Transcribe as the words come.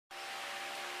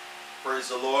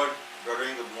Praise the Lord, brethren.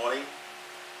 Good morning.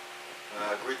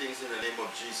 Greetings in the name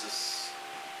of Jesus.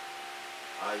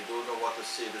 I don't know what to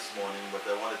say this morning, but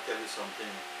I want to tell you something.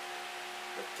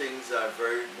 That things are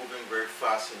moving very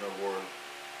fast in the world.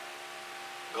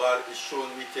 God is showing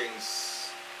me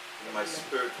things in my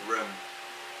spirit realm,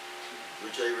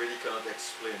 which I really cannot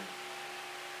explain.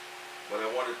 But I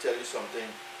want to tell you something.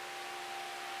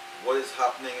 What is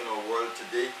happening in our world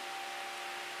today?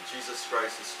 Jesus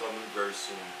Christ is coming very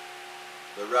soon.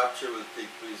 The rapture will take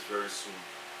place very soon,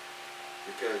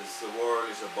 because the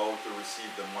world is about to receive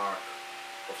the mark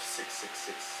of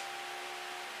 666.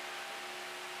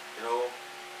 You know,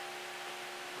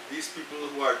 these people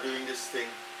who are doing this thing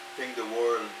think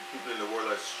people in the world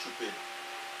are stupid.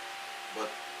 But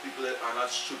people that are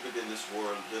not stupid in this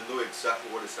world, they know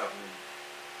exactly what is happening.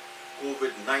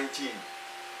 COVID-19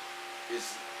 has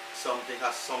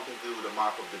something to do with the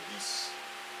mark of the beast,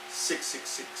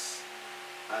 666.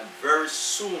 And very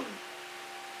soon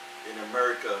in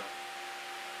America,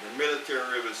 the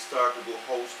military will start to go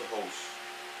house to house.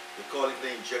 They call it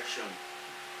the injection.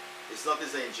 It's not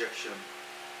just an injection.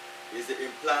 It's the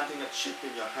implanting a chip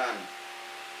in your hand.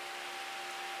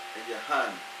 In your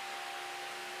hand.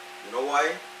 You know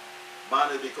why?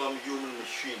 Man will become human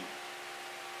machine.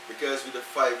 Because with the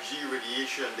 5G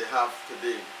radiation they have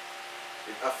today,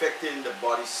 it's affecting the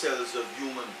body cells of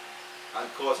human and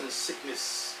causing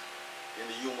sickness in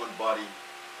the human body.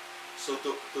 So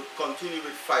to continue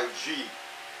with 5G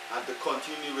and to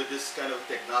continue with this kind of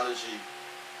technology,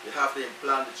 they have to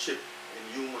implant the chip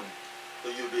in human. So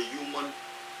you'll be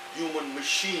a human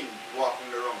machine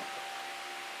walking around.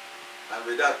 And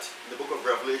with that, in the book of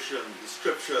Revelation, the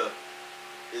scripture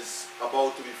is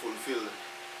about to be fulfilled.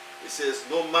 It says,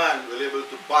 no man will be able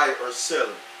to buy or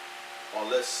sell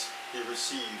unless he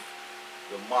receive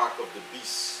the mark of the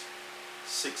beast,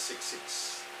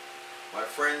 666. My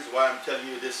friends, why I'm telling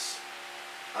you this,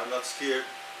 I'm not scared.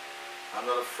 I'm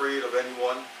not afraid of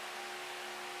anyone.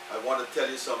 I want to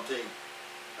tell you something,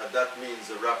 and that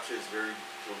means the rapture is very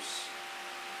close.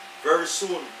 Very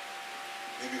soon,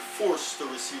 you'll be forced to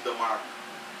receive the mark.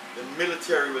 The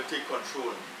military will take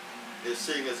control. They're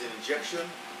saying it's an injection.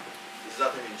 It's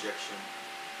not an injection.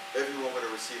 Everyone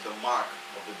will receive the mark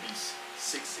of the beast,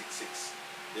 666.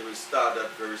 They will start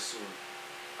that very soon.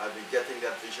 I've been getting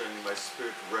that vision in my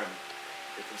spirit realm.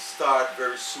 It will start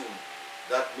very soon.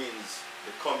 That means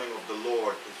the coming of the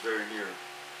Lord is very near.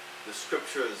 The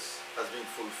scriptures has been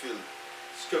fulfilled.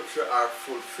 Scripture are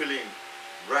fulfilling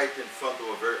right in front of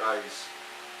our very eyes.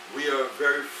 We are a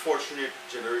very fortunate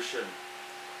generation.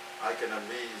 I'm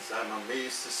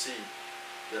amazed to see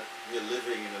that we are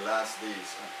living in the last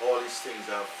days, and all these things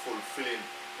are fulfilling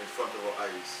in front of our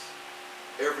eyes.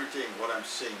 Everything what I'm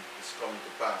saying is coming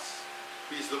to pass.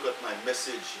 Please look at my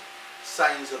message,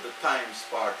 Signs of the Times,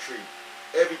 Part 3.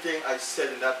 Everything I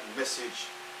said in that message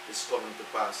is coming to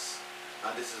pass.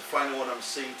 And this is the final one I'm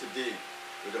saying today,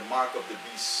 with the mark of the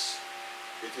beast.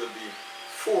 It will be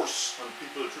forced on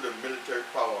people through the military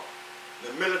power.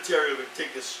 The military will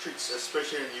take the streets,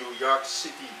 especially in New York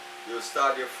City. They will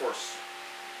start there first.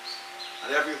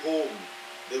 And every home,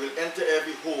 they will enter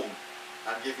every home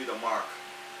and give you the mark.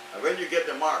 And when you get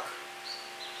the mark,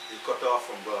 you're cut off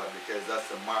from God, because that's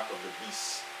the mark of the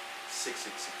beast,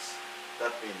 666.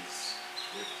 That means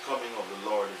the coming of the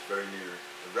Lord is very near.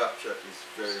 The rapture is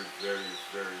very, very,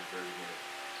 very, very near.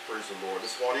 Praise the Lord.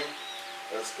 This morning,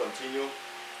 let us continue.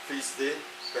 Feast day,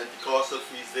 Pentecostal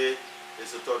feast day,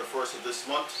 is the 31st of this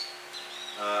month.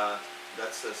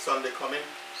 That's a Sunday coming.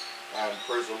 And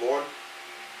praise the Lord.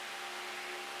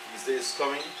 Feast day is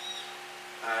coming.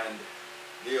 And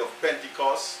day of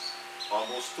Pentecost,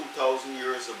 almost 2,000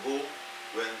 years ago,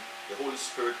 when the Holy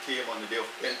Spirit came on the day of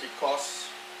Pentecost.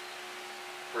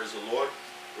 Praise the Lord.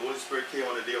 The Holy Spirit came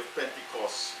on the day of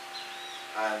Pentecost,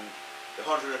 and the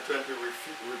 120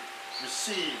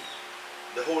 received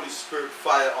the Holy Spirit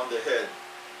fire on the head.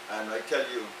 And I tell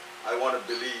you, I want to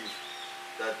believe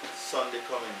that Sunday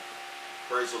coming,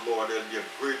 praise the Lord, there will be a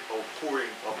great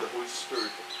outpouring of the Holy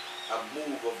Spirit, a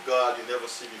move of God you never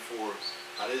see before.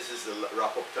 And this is the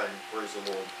wrap-up time. Praise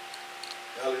the Lord.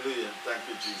 Hallelujah. Thank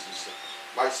you, Jesus.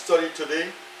 My study today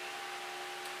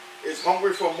is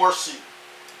hungry for mercy.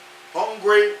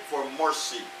 Hungry for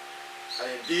mercy.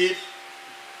 And indeed,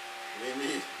 we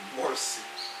need mercy.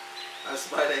 I'm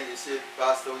smiling. You say,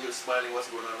 Pastor, you're smiling. What's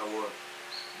going on in the world?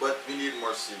 But we need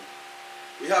mercy.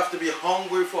 We have to be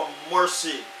hungry for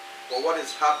mercy for what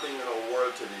is happening in our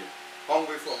world today.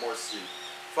 Hungry for mercy.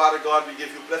 Father God, we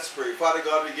give you, let's pray. Father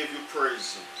God, we give you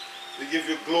praise. We give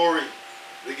you glory.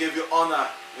 We give you honor.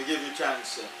 We give you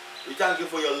thanks. We thank you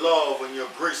for your love and your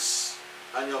grace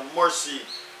and your mercy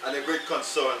and a great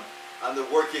concern. and the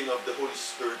working of the Holy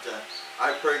Spirit.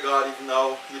 I pray, God, even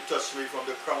now, you touch me from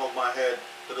the crown of my head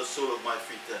to the sole of my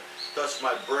feet. Touch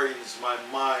my brains, my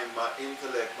mind, my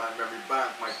intellect, my memory bank,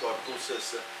 my thought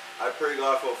process. I pray,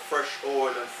 God, for fresh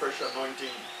oil and fresh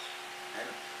anointing and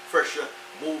fresh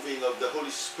moving of the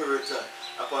Holy Spirit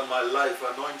upon my life.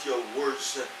 Anoint your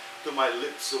words to my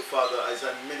lips, oh Father, as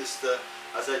I minister,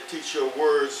 as I teach your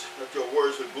words, that your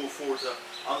words will go forth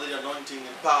under the anointing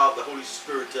and power of the Holy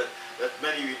Spirit, that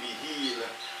many will be healed,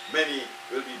 many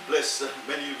will be blessed,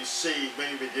 many will be saved,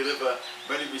 many will be delivered,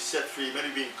 many will be set free, many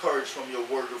will be encouraged from your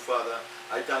word, oh Father.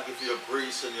 I thank you for your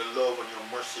grace and your love and your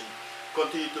mercy.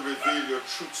 Continue to reveal your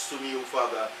truths to me, O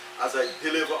Father, as I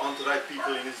deliver unto thy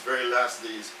people in these very last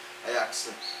days. I ask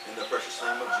in the precious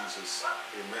name of Jesus.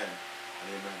 Amen and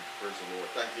amen. Praise the Lord.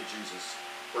 Thank you, Jesus.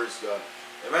 Praise God.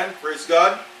 Amen. Praise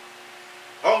God.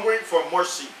 Hungry for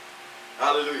mercy.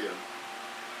 Hallelujah.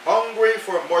 Hungry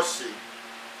for mercy.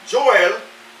 Joel,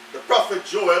 the prophet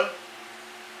Joel,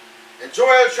 in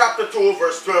Joel chapter 2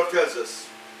 verse 12 tells us,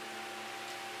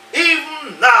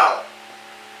 even now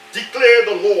declare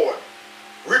the Lord,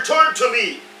 return to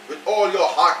me with all your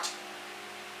heart,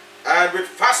 and with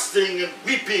fasting and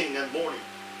weeping and mourning.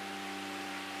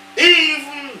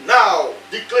 Even now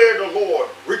declare the Lord,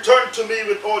 return to me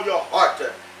with all your heart,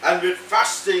 and with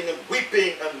fasting and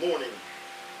weeping and mourning.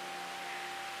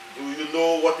 Do you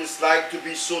know what it's like to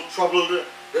be so troubled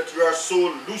that you are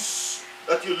so loose,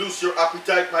 that you lose your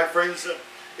appetite, my friends?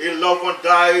 A loved one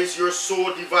dies, you're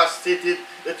so devastated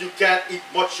that you can't eat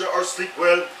much or sleep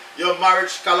well. Your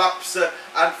marriage collapses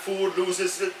and food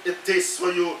loses its taste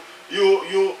for you.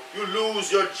 You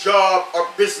lose your job or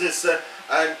business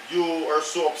and you are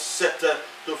so upset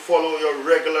to follow your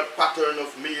regular pattern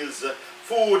of meals.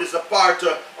 Food is a part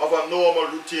of a normal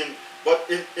routine, but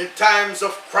in times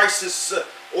of crisis,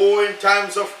 in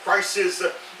times of crisis,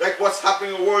 like what's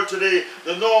happening in the world today,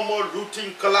 the normal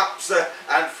routine collapse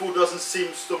and food doesn't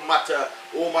seem to matter.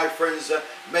 Oh my friends,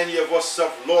 many of us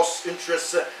have lost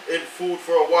interest in food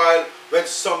for a while when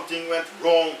something went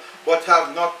wrong, but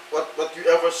have not, but you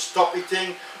ever stop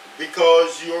eating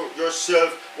because you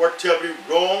yourself were terribly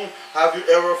wrong? Have you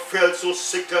ever felt so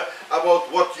sick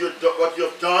about what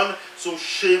you've done, so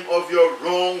shame of your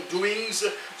wrongdoings,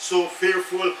 so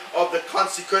fearful of the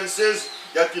consequences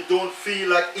that you don't feel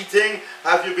like eating?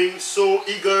 Have you been so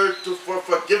eager for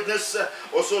forgiveness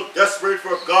or so desperate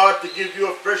for God to give you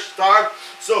a fresh start,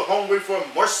 so hungry for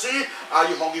mercy? Are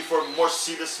you hungry for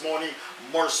mercy this morning?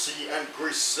 Mercy and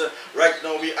grace. Right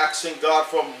now we're asking God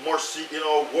for mercy in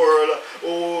our world.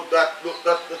 Oh,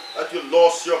 that you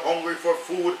lost your hungry for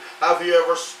food. Have you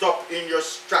ever stopped in your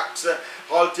tracks,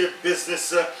 halted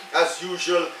business as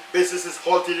usual? Business is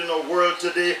halted in our world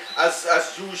today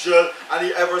as usual, and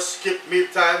you ever skip meal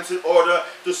times in order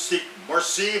to seek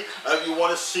mercy? If you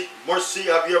want to seek mercy,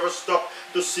 have you ever stopped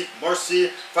to seek mercy?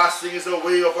 Fasting is a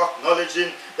way of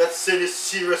acknowledging that sin is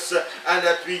serious and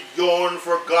that we yearn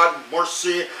for God's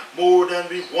mercy more than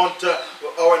we want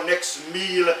our next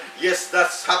meal. Yes,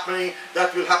 that's happening.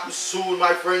 That will happen soon,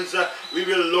 my friends. We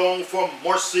will long for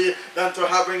mercy than to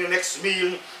having a next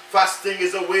meal. Fasting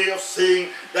is a way of saying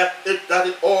that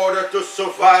in order to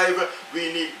survive,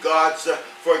 we need God's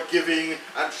forgiving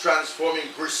and transforming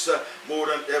grace more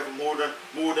than ever, more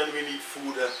than we need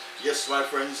food. Yes, my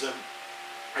friends.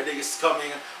 I think it's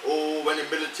coming, when the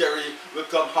military will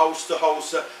come house to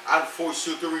house and force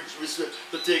you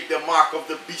to take the mark of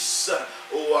the beast.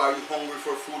 Are you hungry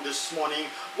for food this morning?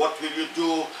 What will you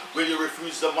do? Will you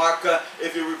refuse the mark?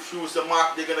 If you refuse the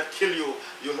mark, they're going to kill you.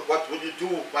 What will you do,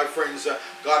 my friends?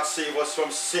 God save us from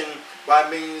sin by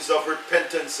means of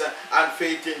repentance and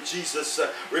faith in Jesus.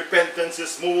 Repentance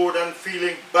is more than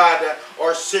feeling bad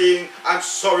or saying, I'm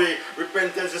sorry.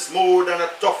 Repentance is more than a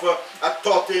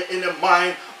thought in the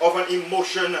mind of an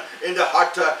emotion in the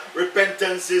heart.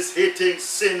 Repentance is hating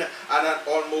sin and an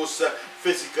almost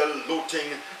physical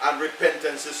loathing, and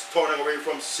repentance is turning away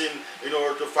from sin in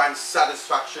order to find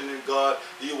satisfaction in God.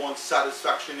 Do you want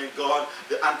satisfaction in God?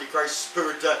 The Antichrist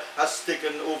spirit has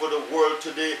taken over the world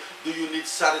today. Do you need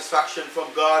satisfaction from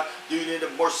God? Do you need the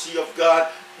mercy of God?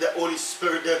 The Holy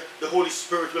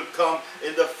Spirit will come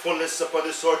in the fullness upon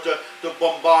this earth to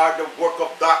bombard the work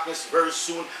of darkness very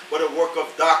soon. But the work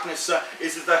of darkness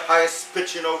is the highest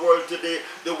pitch in our world today.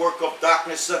 The work of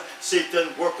darkness,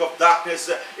 Satan's work of darkness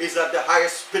is at the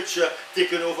highest pitch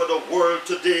taking over the world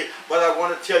today. But I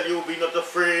want to tell you, be not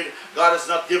afraid. God has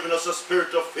not given us a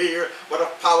spirit of fear, but a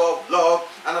power of love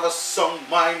and of a sound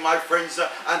mind, my friends.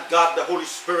 And God, the Holy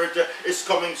Spirit, is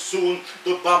coming soon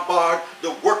to bombard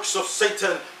the works of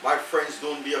Satan. My friends,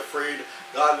 don't be afraid.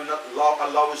 God will not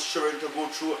allow his children to go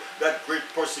through that great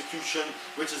persecution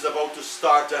which is about to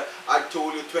start. I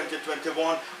told you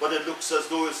 2021, but it looks as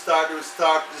though it will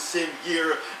start the same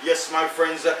year. Yes, my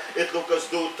friends, it looks as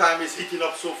though time is heating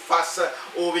up so fast.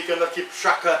 Oh, we cannot keep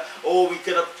track. Oh, we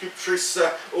cannot keep trace.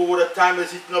 Oh, the time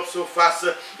is heating up so fast.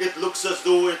 It looks as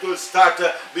though it will start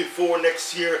before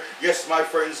next year. Yes, my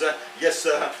friends. Yes,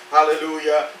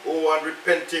 hallelujah. Oh, and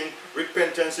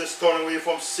repentance is turning away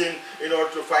from sin in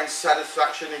order to find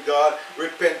satisfaction in God.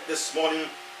 Repent this morning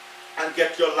and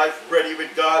get your life ready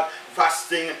with God.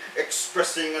 Fasting,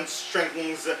 expressing and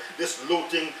strengthens this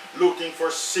looting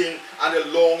for sin and a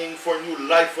longing for new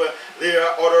life. There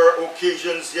are other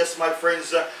occasions, yes, my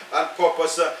friends, and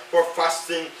purpose for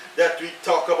fasting that we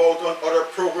talk about on other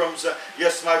programs.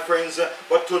 Yes, my friends,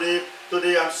 but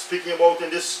today I'm speaking about in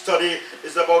this study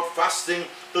is about fasting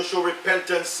to show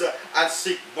repentance and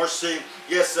seek mercy.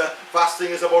 Yes,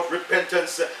 fasting is about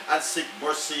repentance and seek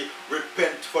mercy.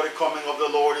 Repent, for the coming of the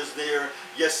Lord is near.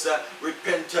 Yes,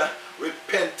 repent,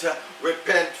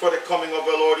 for the coming of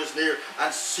the Lord is near,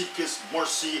 and seek his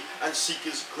mercy and seek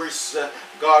his grace.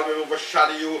 God will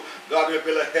overshadow you. God will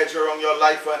build a hedge around your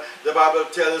life. The Bible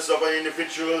tells of an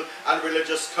individual and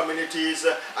religious communities,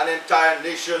 an entire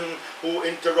nation who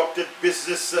interrupted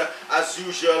business as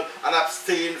usual and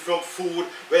abstained from food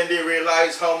when they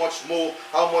realized how much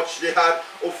they had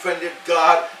offended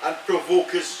God and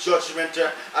provoked his judgment.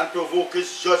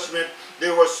 They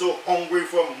were so hungry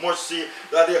for mercy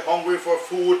that they hungry for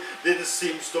food didn't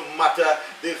seem to matter.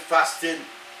 They fasted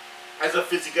as a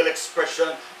physical expression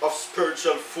of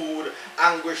spiritual food,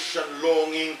 anguish and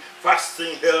longing.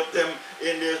 Fasting helped them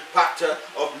in the path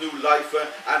of new life,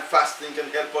 and fasting can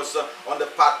help us on the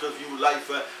path of new life.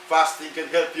 Fasting can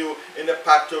help you in the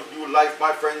path of new life,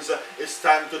 my friends. It's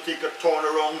time to take a turn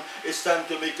around. It's time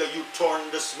to make a U-turn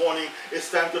this morning. It's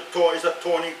time to turn. It's a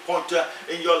turning point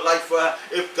in your life.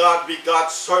 If God be God,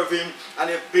 serve him.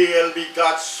 And if Baal be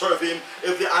God, serve him.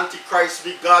 If the Antichrist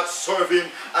be God, serve him.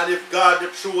 And if God, the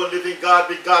true and living God,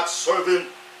 be God, serve him.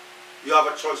 You have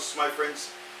a choice, my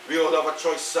friends. We all have a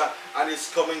choice, and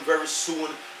it's coming very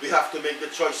soon. We have to make the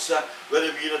choice whether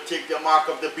we're going to take the mark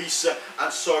of the beast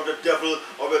and serve the devil,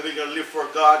 or whether we're going to live for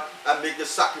God and make the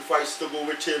sacrifice to go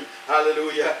with him.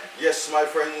 Hallelujah. Yes, my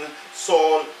friend,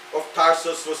 Saul of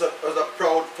Tarsus was a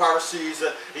proud Pharisee.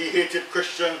 He hated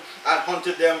Christians and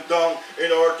hunted them down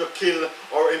in order to kill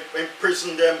or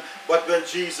imprison them. But when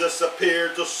Jesus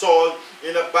appeared to Saul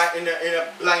in a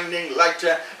blinding light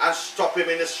and stopped him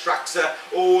in his tracks,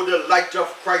 oh, the light of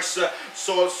Christ,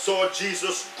 Saul saw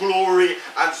Jesus' glory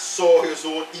and saw his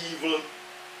own evil.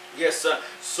 Yes,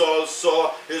 Saul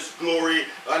saw his glory,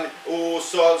 and oh,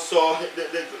 Saul saw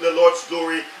the Lord's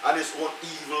glory and his own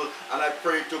evil. And I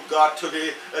pray to God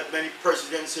today that many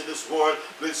presidents in this world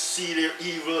will see their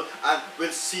evil and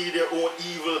will see their own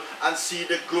evil and see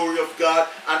the glory of God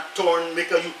and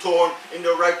make a U-turn in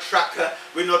the right track.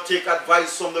 Will not take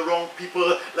advice from the wrong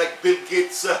people like Bill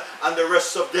Gates and the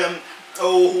rest of them.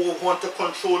 Oh, who want to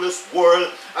control this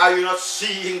world. Are you not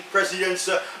seeing presidents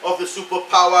of the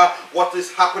superpower? What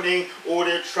is happening? Oh,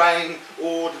 they're trying.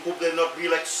 Oh, hope they'll not be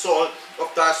like Saul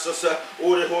of Tarsus.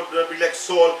 Oh, they hope they'll be like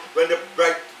Saul when the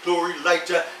bright glory light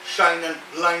shined and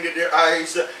blinded their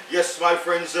eyes. Yes, my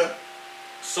friends.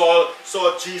 Saul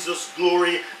saw Jesus'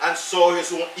 glory and saw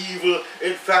his own evil.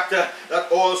 In fact,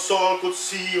 that all Saul could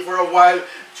see for a while.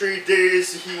 3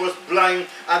 days he was blind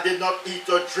and did not eat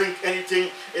or drink anything.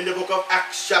 In the book of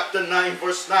Acts chapter 9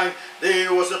 verse 9,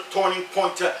 there was a turning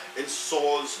point in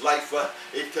Saul's life.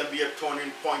 It can be a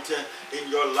turning point in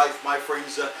your life, my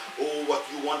friends. Oh, what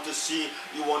you want to see.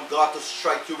 You want God to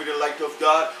strike you with the light of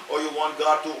God, or you want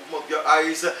God to open up your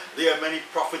eyes. There are many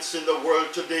prophets in the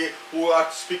world today who are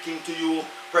speaking to you.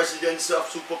 Presidents of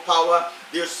superpower,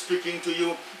 they're speaking to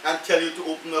you and tell you to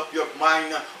open up your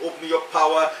mind, open your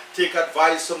power, take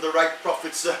advice from the right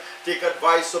prophets, take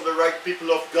advice from the right people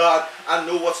of God, and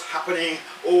know what's happening.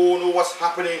 Oh, know what's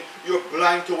happening. You're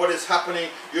blind to what is happening.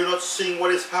 You're not seeing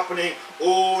what is happening.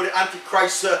 Oh, the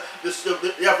Antichrist,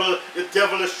 the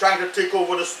devil is trying to take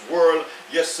over this world.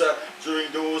 Yes,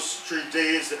 during those 3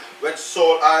 days when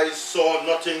Saul's eyes saw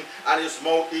nothing and his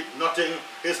mouth ate nothing,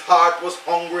 his heart was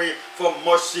hungry for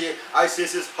mercy. I say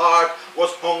his heart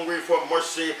was hungry for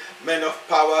mercy. Men of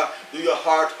power, do your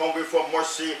heart hungry for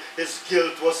mercy? His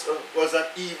guilt was an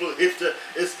evil hit.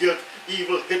 His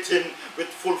evil hit him with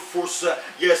full force.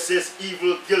 Yes, his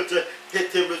evil guilt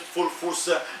hit him with full force.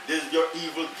 Your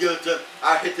evil guilt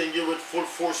are hitting you with full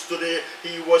force today.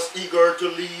 He was eager to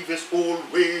leave his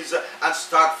old ways and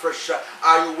start fresh.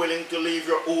 Are you willing to leave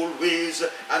your old ways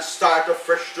and start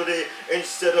afresh today?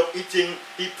 Instead of eating,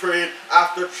 he prayed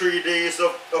after 3 days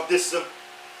of this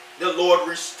The Lord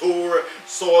restore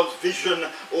Saul's vision,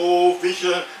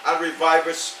 vision, and revive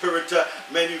his spirit.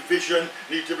 Many vision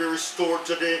need to be restored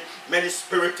today. Many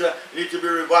spirit need to be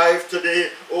revived today.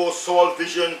 Saul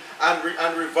vision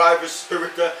and revive his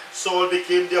spirit. Saul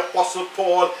became the Apostle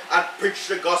Paul and preached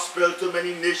the gospel to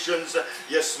many nations.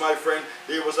 Yes, my friend,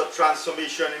 there was a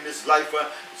transformation in his life.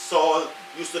 Saul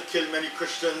used to kill many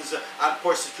Christians and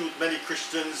persecute many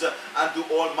Christians and do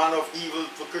all manner of evil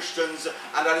for Christians,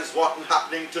 and that is what is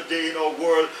happening today in our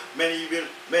world. Many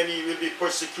will be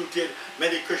persecuted.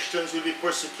 Many Christians will be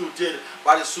persecuted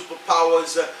by the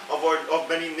superpowers of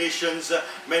many nations.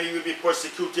 Many will be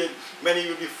persecuted. Many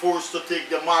will be forced to take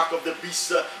the mark of the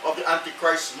beast, of the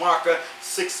Antichrist mark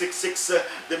 666.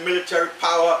 The military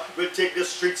power will take the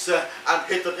streets and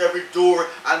hit at every door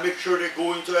and make sure they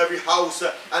go into every house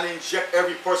and inject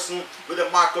every person with the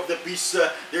mark of the beast.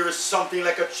 There is something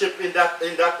like a chip in that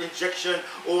injection,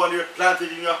 and you're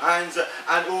planted in your hands,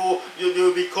 and you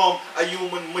will become a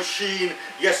human machine.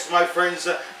 Yes, my friends,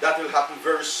 that will happen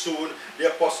very soon. The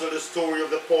apostle, the story of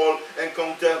the Paul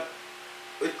encounter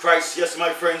with Christ. Yes, my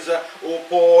friends,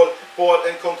 Paul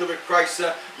encounter with Christ.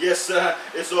 Yes,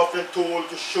 it's often told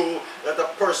to show that a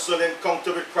personal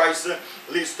encounter with Christ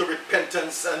leads to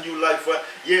repentance and new life.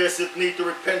 Yes, it needs to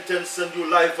repentance and new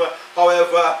life.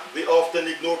 However, we often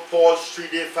ignore Paul's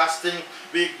 3-day fasting.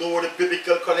 We ignore the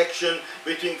biblical connection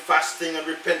between fasting and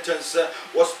repentance.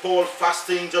 Was Paul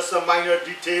fasting just a minor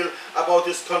detail about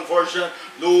his conversion?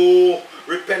 No,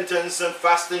 repentance and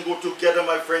fasting go together,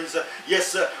 my friends.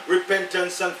 Yes,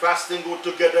 repentance and fasting go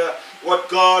together. What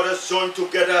God has joined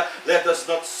together, let us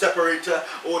not separate.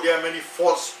 There are many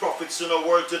false prophets in the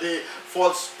world today.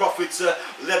 False prophets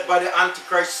led by the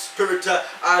Antichrist spirit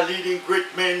are leading great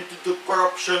men to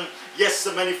corruption. Yes,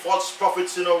 many false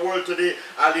prophets in our world today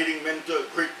are leading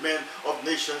great men of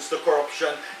nations to corruption.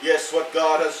 Yes, what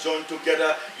God has joined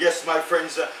together. Yes, my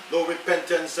friends, no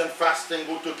repentance and fasting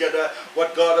go together.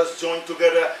 What God has joined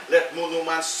together, let no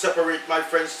man separate, my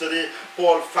friends, today.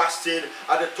 Paul fasted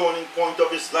at the turning point of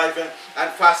his life,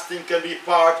 and fasting can be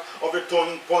part of the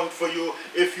turning point for you.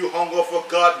 If you hunger for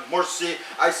God mercy,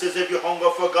 I says if you hunger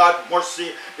for God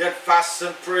mercy, then fast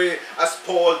and pray as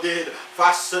Paul did.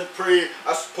 Fast and pray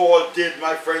as Paul did,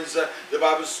 my friends. The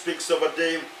Bible speaks of a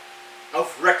day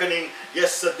of reckoning.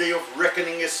 Yes, the day of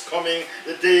reckoning is coming.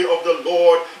 The day of the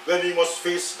Lord, when we must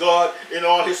face God in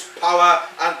all his power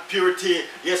and purity.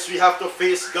 Yes, we have to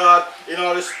face God in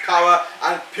all his power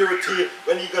and purity.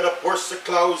 When he gonna burst the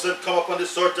clouds and come upon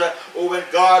this earth, when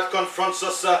God confronts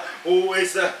us, who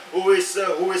is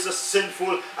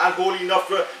sinful and holy enough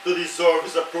to deserve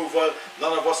his approval.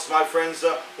 None of us, my friends,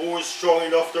 who is strong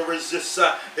enough to resist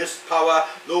his power.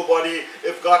 Nobody.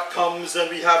 If God comes and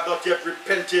we have not yet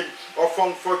repented or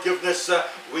found forgiveness,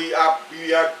 we are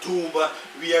doomed.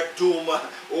 We are doomed.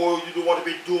 Oh, you don't want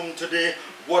to be doomed today.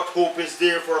 What hope is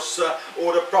there for us?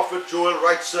 The prophet Joel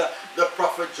writes,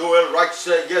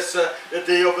 yes, the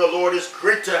day of the Lord is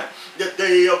greater. The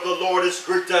day of the Lord is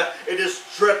greater. It is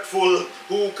dreadful.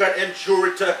 Who can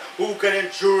endure it? Who can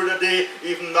endure the day?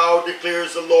 Even now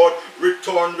declares the Lord,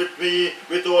 return with me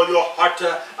with all your heart,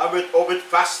 and with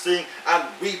fasting and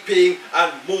weeping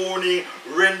and mourning.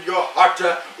 Rend your heart.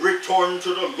 Return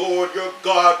to the Lord your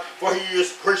God, for he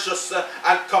is gracious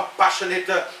and compassionate,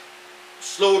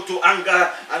 slow to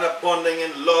anger and abounding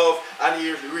in love, and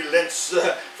he relents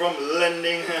from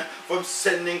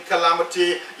sending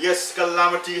calamity. Yes,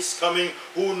 calamity is coming.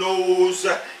 Who knows?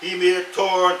 He may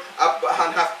turn up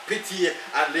and have pity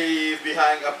and leave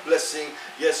behind a blessing.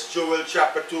 Yes, Joel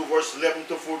chapter 2 verse 11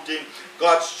 to 14.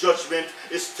 God's judgment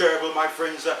is terrible, my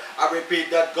friends. I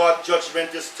repeat that God's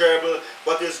judgment is terrible,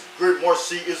 but his great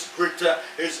mercy is greater.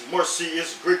 His mercy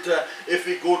is greater. If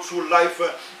we go through life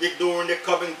ignoring the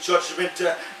coming judgment,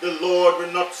 the Lord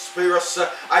will not spare us.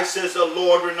 I says the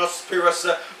Lord will not spare us.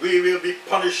 We will be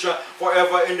punished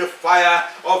forever in the fire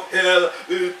of hell.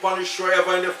 We will be punished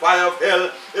forever in the fire of hell.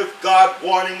 If God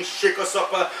warning shake us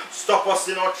up, stop us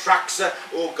in our tracks.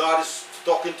 Oh, God is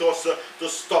talking to us to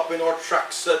stop in our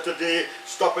tracks today.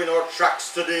 Stop in our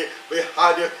tracks today. The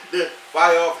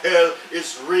fire of hell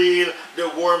is real. The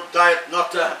worm dieth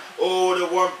not. The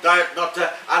worm dieth not,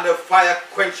 and the fire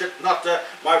quencheth not.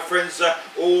 My friends,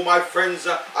 my friends,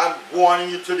 I'm warning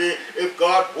you today. If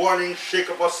God warning shake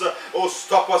up us,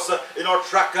 stop us in our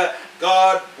track.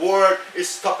 God's word is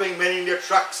stopping many in their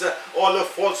tracks. All the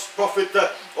false prophet,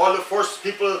 all the false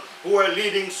people who are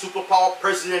leading superpower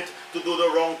president, to do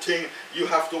the wrong thing. You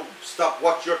have to stop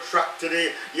what your track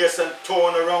today, yes, and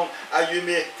turn around, and you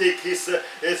may take his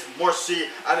mercy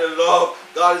and the love.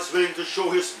 God is willing to show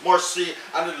his mercy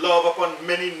and the love upon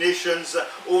many nations.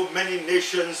 Oh, many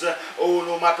nations. Oh,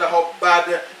 no matter how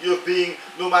bad you've been,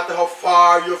 no matter how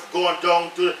far you've gone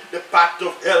down to the path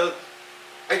of hell,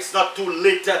 it's not too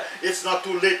late. It's not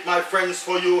too late, my friends,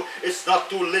 for you. It's not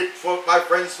too late, for my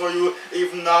friends, for you.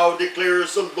 Even now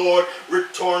declares the Lord,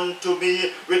 return to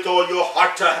me with all your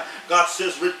heart. God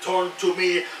says, return to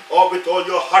me with all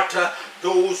your heart.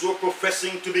 Those who are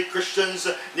professing to be Christians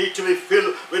need to be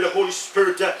filled with the Holy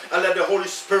Spirit, and let the Holy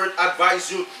Spirit advise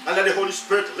you, and let the Holy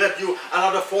Spirit lead you, and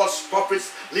other false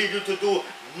prophets lead you to do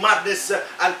madness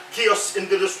and chaos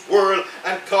into this world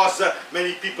and cause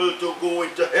many people to go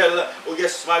into hell. Oh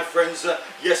yes, my friends,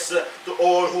 yes, to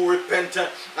all who repent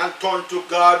and turn to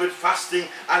God with fasting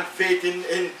and faith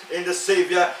in the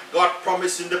Savior. God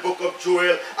promised in the book of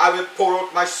Joel, I will pour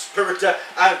out my spirit,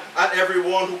 and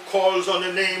everyone who calls on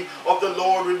the name of the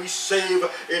Lord will be saved.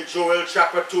 In Joel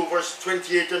chapter 2 verse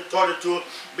 28 and 32,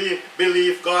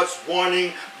 believe God's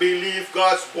warning, believe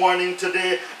God's warning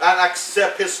today, and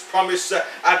accept his promise.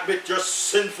 Admit your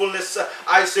sinfulness.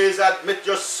 I say, admit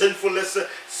your sinfulness.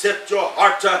 Set your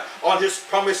heart on his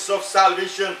promise of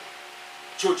salvation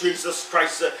through Jesus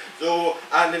Christ,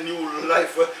 and a new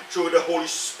life through the Holy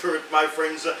Spirit, my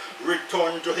friends.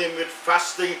 Return to him with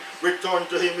fasting. Return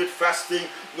to him with fasting.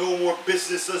 No more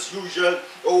business as usual.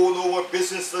 Oh, no more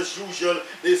business as usual.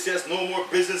 This says no more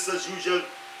business as usual.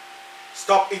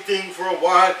 Stop eating for a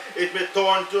while. It may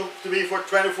turn to be for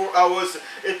 24 hours.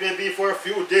 It may be for a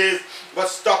few days. But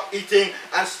stop eating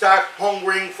and start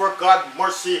hungering for God's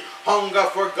mercy. Hunger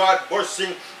for God's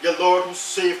mercy. The Lord who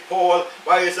saved Paul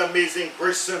by his amazing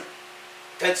grace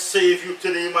can save you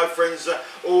today, my friends.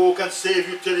 Oh, can save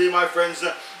you today, my friends.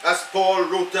 As Paul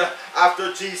wrote,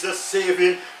 after Jesus saved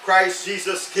him, Christ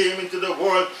Jesus came into the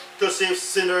world to save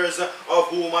sinners, of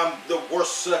whom I'm the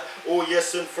worst. Oh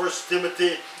yes, in 1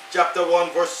 Timothy chapter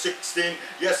 1 verse 16.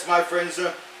 Yes, my friends,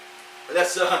 today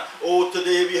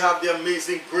we have the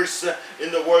amazing grace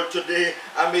in the world today.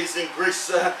 Amazing grace.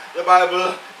 The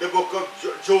Bible, the book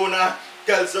of Jonah,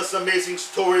 tells us amazing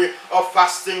story of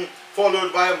fasting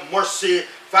followed by mercy.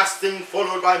 Fasting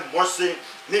followed by mercy.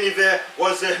 Nineveh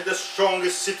was the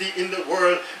strongest city in the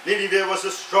world. Nineveh was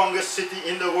the strongest city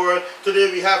in the world.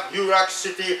 Today we have New York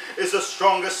City is the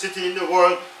strongest city in the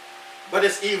world. But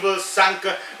its evil sank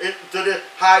into the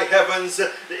high heavens.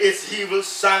 Its evil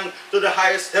sank to the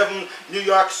highest heaven. New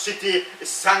York City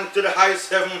sank to the highest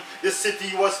heaven. The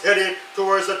city was headed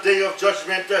towards the day of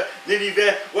judgment.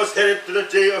 Nineveh was headed to the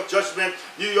day of judgment.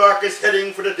 New York is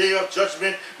heading for the day of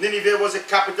judgment. Nineveh was the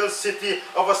capital city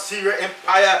of Assyria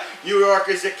Empire. New York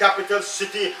is the capital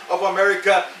city of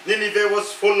America. Nineveh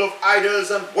was full of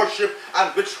idols and worship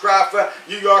and witchcraft.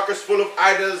 New York is full of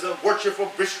idols and worship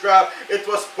of witchcraft. It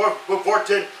was perverted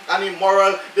and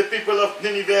immoral. The people of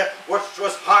Nineveh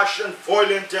was harsh and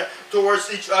violent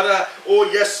towards each other. Oh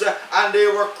yes, and they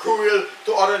were cruel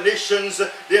to other nations.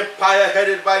 The empire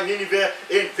headed by Nineveh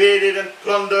invaded and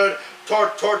plundered,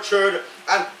 tortured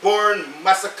and burned,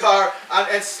 massacred and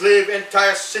enslaved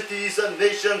entire cities and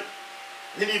nations.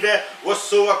 Nineveh was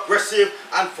so aggressive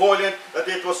and violent that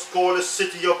it was called a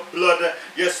city of blood.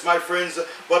 Yes, my friends,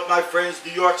 but my friends,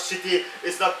 New York City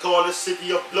is not called a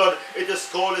city of blood. It is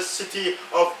called a city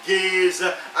of gays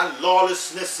and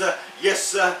lawlessness.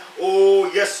 Yes, oh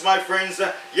yes, my friends,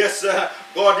 yes,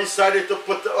 God decided to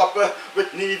put up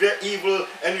with Nineveh evil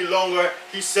any longer.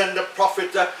 He sent the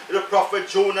prophet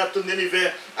Jonah to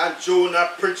Nineveh, and Jonah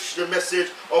preached the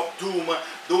message of doom.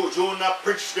 Jonah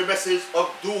preached the message of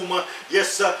doom.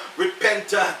 Yes,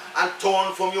 repent and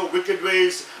turn from your wicked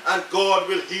ways, and God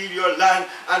will heal your land,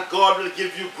 and God will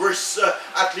give you grace,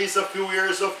 at least a few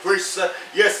years of grace.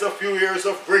 Yes, a few years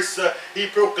of grace. He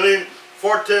proclaimed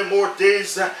 40 more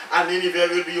days and Nineveh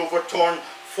will be overturned.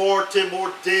 40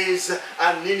 more days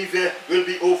and Nineveh will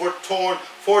be overturned.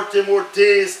 40 more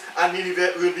days and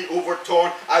Nineveh will be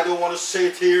overturned. I don't want to say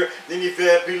it here.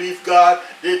 Nineveh believed God.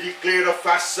 They declared a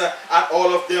fast, and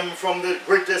all of them, from the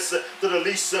greatest to the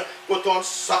least, put on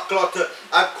sackcloth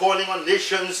and calling on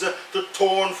nations to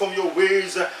turn from your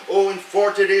ways. Oh, in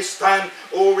 40 days time,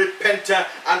 oh, repent and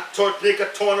make a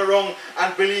turnaround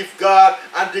and believe God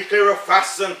and declare a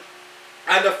fast.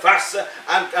 and fast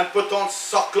and put on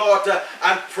sackcloth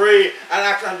and pray and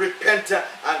act and repent,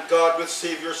 and God will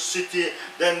save your city.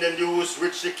 Then the news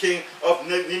reached the king of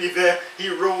Nineveh. He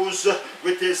rose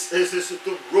with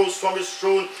rose from his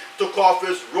throne, took off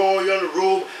his royal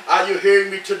robe. Are you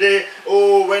hearing me today?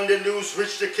 Oh, when the news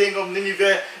reached the king of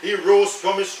Nineveh, he rose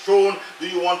from his throne. Do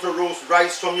you want to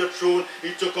rise from your throne?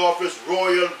 He took off his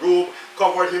royal robe,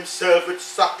 covered himself with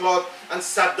sackcloth, and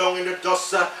sat down in the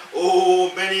dust.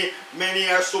 Oh, many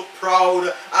are so proud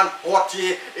and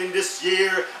haughty in this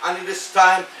year and in this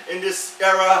time, in this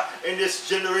era, in this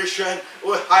generation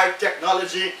with high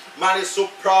technology. Man is so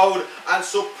proud and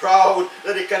so proud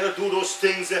that he cannot do those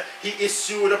things. He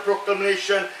issued a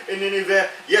proclamation in Nineveh.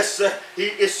 Yes, he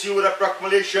issued a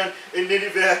proclamation in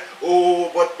Nineveh. Oh,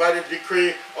 but by the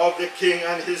decree of the king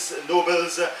and his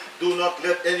nobles, do not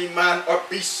let any man or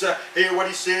beast, hear what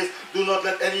he says, do not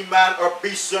let any man or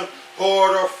beast,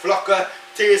 horde or flock,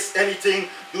 taste anything.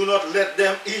 Do not let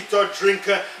them eat or drink,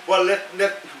 but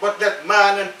let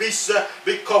man and beast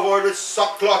be covered with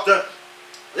sackcloth.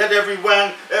 Let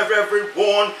everyone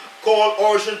call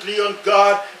urgently on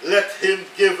God. Let them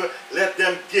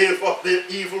give up their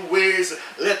evil ways.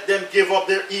 Let them give up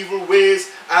their evil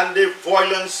ways and their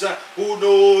violence. Who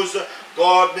knows?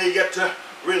 God may yet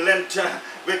relent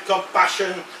with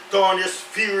compassion, turn his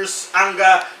fierce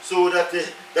anger, so that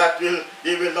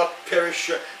they will not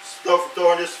perish.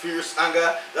 Turn his fierce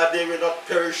anger, that they will not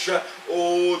perish.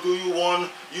 Oh, do you want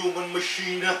human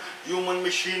machine,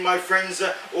 my friends?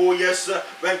 Oh yes,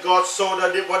 when God saw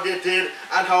that what they did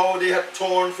and how they had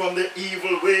torn from the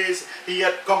evil ways, he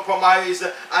had compromised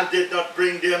and did not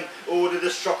bring them, oh, the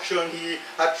destruction he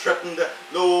had threatened.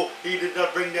 No, he did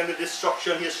not bring them the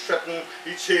destruction he has threatened.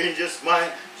 He changed his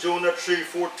mind. Jonah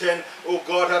 3:4-10. Oh,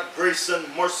 God had grace and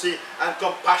mercy and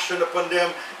compassion upon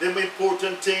them. The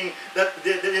important thing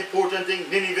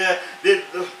Nineveh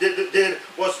did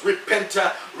was repent.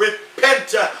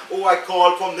 Repent. Oh, I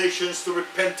call for nations to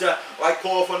repent. I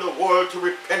call for the world to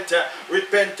repent.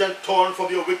 Repent and turn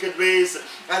from your wicked ways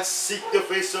and seek the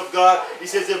face of God. He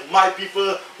says, if my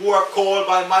people who are called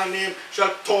by my name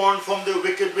shall turn from their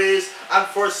wicked ways and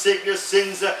forsake their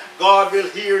sins, God will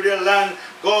heal their land.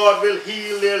 God will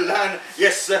heal their land.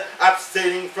 Yes,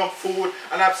 abstaining from food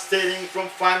and abstaining from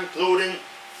fine clothing.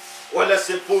 Well, that's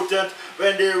important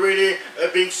when they're really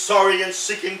being sorry and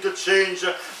seeking to change,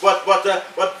 but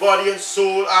body and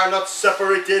soul are not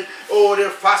separated. Oh, their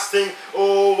fasting,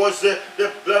 oh, was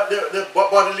the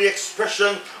bodily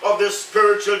expression of the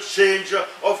spiritual change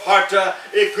of heart.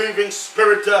 A grieving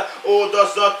spirit, oh,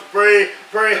 does not pray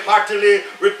heartily.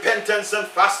 Repentance and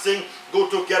fasting go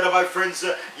together, my friends.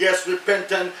 Yes,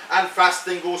 repentance and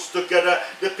fasting goes together.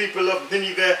 The people of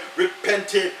Nineveh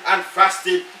repented and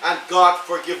fasted, and God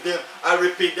forgave them. I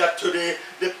repeat that today.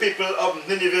 The people of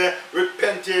Nineveh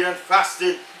repented and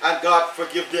fasted, and God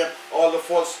forgive them. All the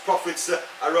false prophets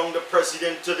around the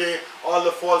president today, all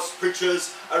the false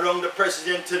preachers around the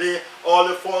president today, all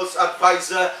the false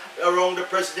advisors around the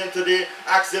president today,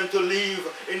 ask them to leave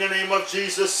in the name of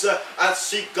Jesus and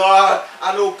seek God.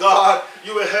 And oh God,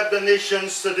 you will help the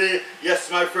nations today. Yes,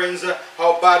 my friends,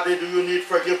 how badly do you need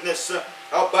forgiveness?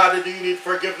 How badly do you need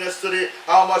forgiveness today?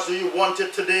 How much do you want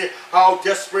it today? How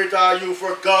desperate are you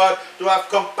for God to have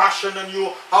compassion on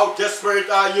you? How desperate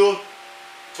are you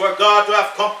for God to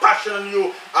have compassion on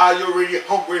you? Are you really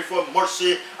hungry for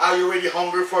mercy? Are you really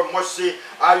hungry for mercy?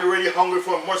 Are you really hungry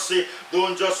for mercy?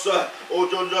 Don't just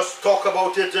talk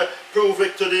about it. Prove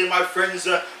it today, my friends.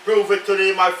 Prove it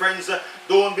today, my friends.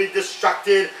 Don't be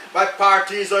distracted by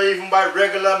parties or even by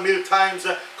regular meal times.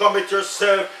 Commit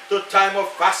yourself to time of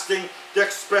fasting to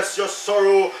express your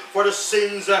sorrow for the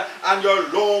sins and your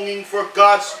longing for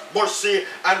God's mercy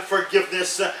and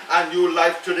forgiveness and new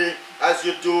life today. As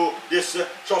you do this,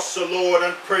 trust the Lord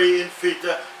and pray in faith.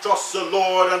 Trust the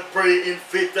Lord and pray in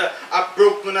faith. A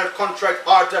broken and contrite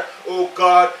heart, oh,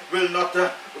 God will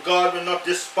not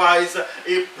despise.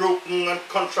 A broken and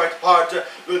contrite heart,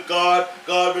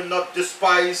 God will not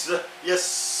despise.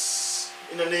 Yes,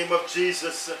 in the name of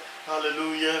Jesus.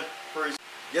 Hallelujah. Praise.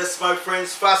 Yes, my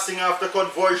friends, fasting after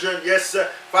conversion. Yes,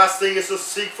 fasting is to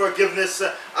seek forgiveness,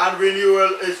 and renewal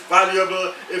is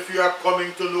valuable if you are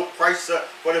coming to know Christ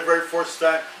for the very first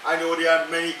time. I know there are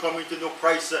many coming to know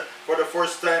Christ for the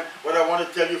first time, but I want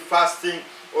to tell you, fasting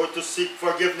or to seek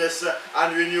forgiveness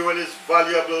and renewal is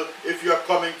valuable if you are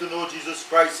coming to know Jesus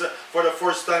Christ for the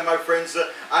first time, my friends.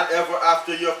 And ever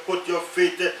after you have put your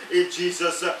faith in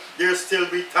Jesus, there still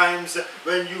be times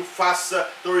when you fast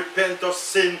to repent of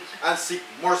sin and seek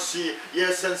mercy.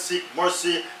 Yes, and seek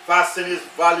mercy. Fasting is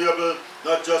valuable.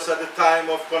 not just at the time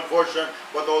of conversion,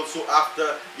 but also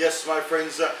after. Yes, my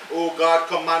friends, oh, God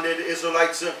commanded the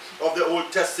Israelites of the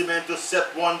Old Testament to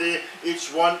set one day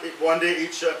each at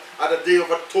the Day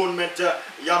of Atonement,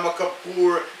 Yom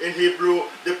Kippur in Hebrew.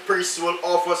 The priest will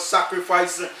offer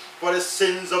sacrifice for the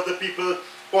sins of the people,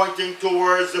 pointing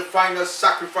towards the final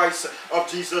sacrifice of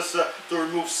Jesus to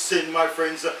remove sin, my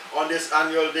friends. On this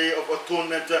annual Day of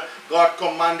Atonement, God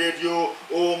commanded you,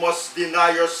 oh, must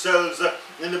deny yourselves.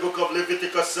 In the book of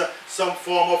Leviticus, some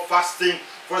form of fasting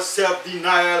for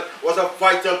self-denial was a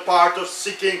vital part of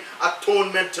seeking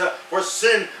atonement for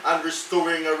sin and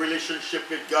restoring a relationship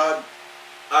with God.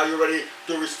 Are you ready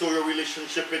to restore your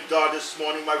relationship with God this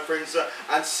morning, my friends,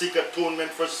 and seek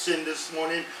atonement for sin this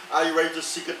morning? Are you ready to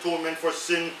seek atonement for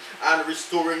sin and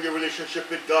restoring your relationship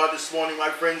with God this morning, my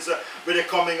friends? With the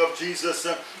coming of Jesus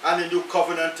and the new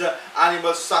covenant,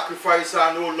 animal sacrifice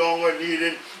are no longer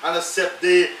needed, and a set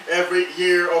day every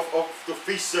year of the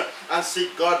feast and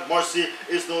seek God's mercy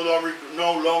is no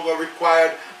longer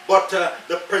required. But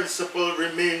the principle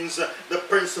remains. The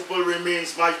principle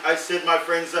remains, I said, my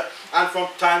friends. And from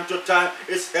time to time,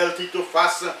 it's healthy to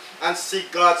fast and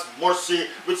seek God's mercy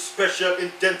with special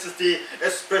intensity,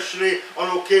 especially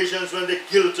on occasions when the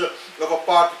guilt of a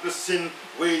particular sin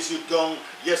weighs you down.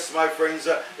 Yes, my friends,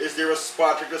 is there a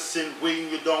particular sin weighing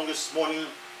you down this morning?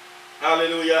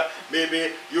 Hallelujah.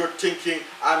 Maybe you're thinking,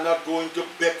 I'm not going to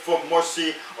beg for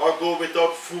mercy or go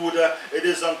without food. It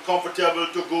is uncomfortable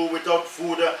to go without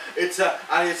food. It's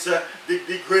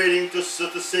degrading to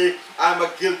say, I'm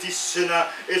a guilty sinner.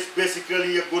 It's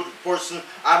basically a good person.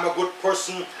 I'm a good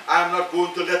person. I'm not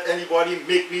going to let anybody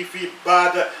make me feel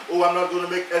bad. Oh, I'm not going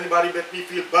to make anybody make me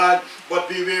feel bad. But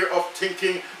beware of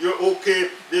thinking you're okay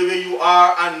the way you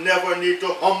are and never need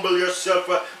to humble yourself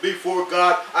before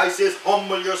God. I say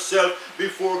humble yourself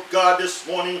before God this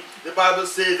morning. The Bible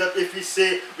says that if we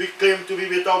say we claim to be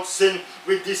without sin,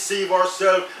 we deceive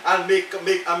ourselves and make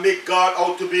God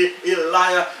out to be a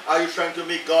liar. Are you trying to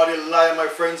make God a liar, my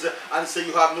friends, and say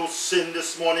you have no sin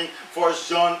this morning? 1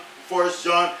 John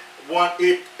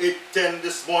 1:8-10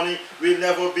 this morning. We'll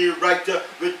never be right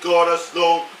with God as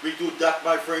long we do that,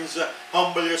 my friends.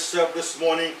 Humble yourself this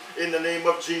morning in the name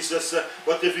of Jesus.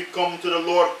 But if we come to the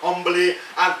Lord humbly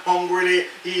and hungrily,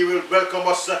 He will welcome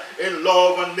us in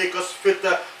love and make us fit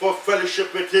for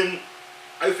fellowship with Him.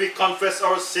 If we confess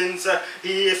our sins,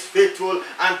 He is faithful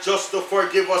and just to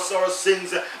forgive us our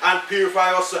sins and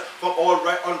purify us from all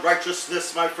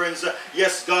unrighteousness, my friends.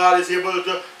 Yes, God is able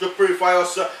to purify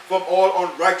us from all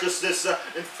unrighteousness.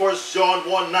 In 1 John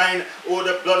 1:9, oh,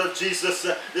 the blood of Jesus,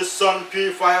 the Son,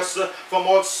 purify us from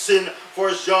all sin.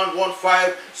 1 John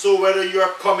 1:5. So whether you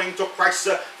are coming to Christ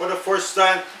for the first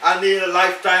time and need a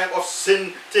lifetime of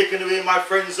sin taken away, my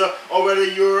friends, or whether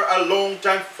you're a long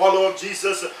time follower of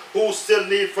Jesus who still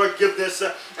need forgiveness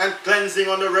and cleansing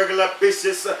on a regular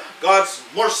basis, God's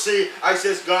mercy, I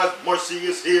says God's mercy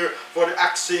is here for the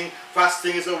acting.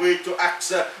 Fasting is a way to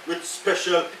act with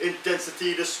special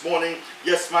intensity this morning.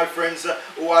 Yes, my friends,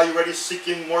 oh, are you ready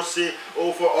seeking mercy?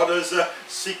 Oh, for others,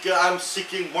 I'm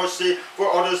seeking mercy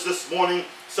for others this morning.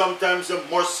 Sometimes the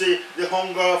mercy, the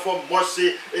hunger for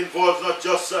mercy involves not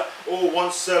just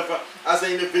oneself as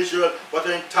an individual, but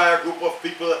an entire group of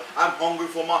people. I'm hungry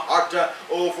for my heart,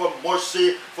 for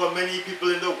mercy for many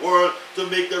people in the world to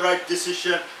make the right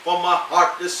decision. For my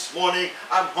heart this morning,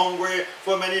 I'm hungry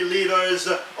for many leaders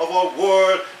of our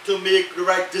world to make the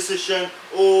right decision.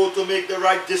 Oh, to make the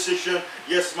right decision.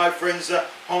 Yes, my friends,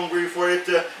 hungry for it.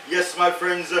 Yes, my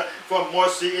friends, for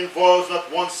mercy involves not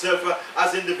oneself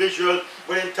as individual,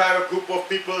 but entire group of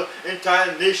people,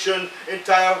 entire nation,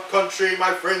 entire country,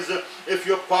 my friends. If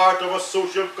you're part of a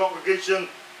social congregation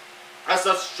as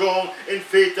a strong in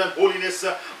faith and holiness,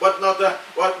 but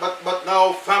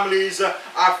now families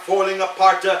are falling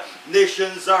apart,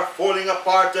 nations are falling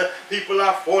apart, people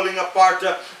are falling apart,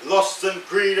 lust and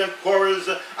greed and quarrels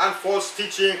and false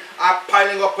teaching are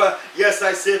piling up. Yes,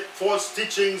 I say false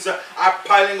teachings are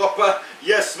piling up.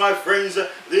 Yes, my friends,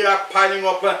 they are piling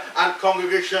up, and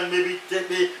congregation may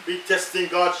be testing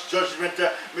God's judgment,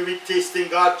 maybe tasting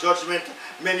God's judgment.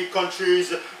 Many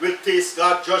countries will taste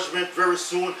God's judgment very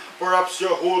soon. Perhaps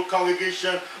your whole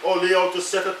congregation only out to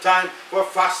set a time for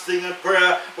fasting and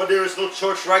prayer, but there is no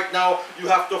church right now. You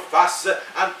have to fast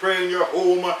and pray in your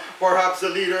home. Perhaps the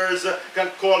leaders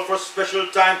can call for special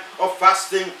time of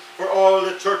fasting for all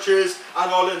the churches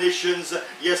and all the nations.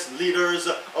 Yes, leaders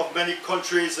of many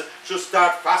countries should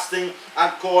start fasting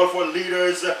and call for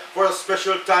leaders for a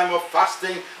special time of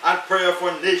fasting and prayer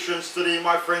for nations today,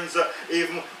 my friends.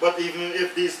 Even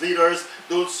if these leaders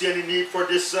don't see any need for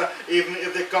this, even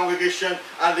if the congregation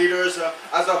and leaders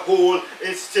as a whole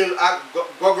is still at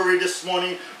groggery this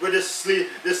morning with the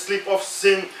sleep of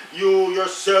sin, you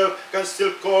yourself can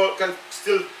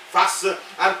still fast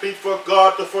and plead for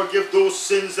God to forgive those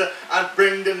sins and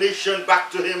bring the nation back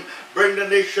to Him. Bring the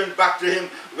nation back to Him.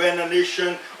 When a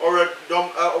nation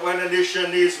when a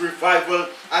nation needs revival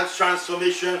and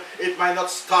transformation, it might not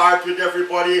start with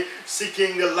everybody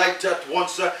seeking the light at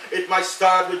once. It might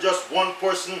start with just one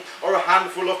person or a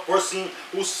handful of persons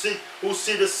who see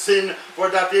the sin for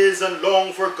that is and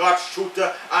long for God's truth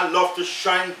and love to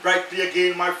shine brightly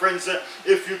again, my friends.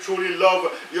 If you truly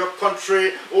love your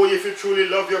country, if you truly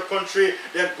love your country,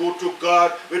 then go to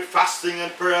God with fasting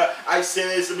and prayer. I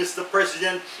say, as Mr.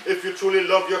 President, if you truly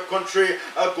love your country,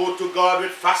 go to God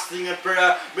with fasting and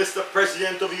prayer. Mr.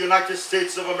 President of the United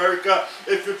States of America,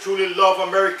 if you truly love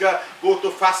America, go to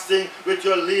fasting with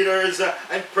your leaders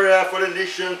and prayer for the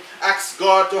nation. Ask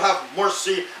God to have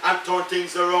mercy and turn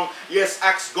things around. Yes,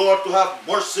 ask God to have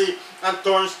mercy and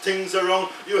turns things around.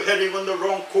 You're heading on the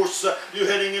wrong course. You're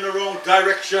heading in the wrong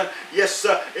direction. Yes,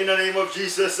 in the name of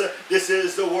Jesus. This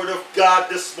is the word of God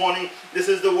this morning. This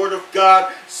is the word of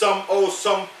God. Some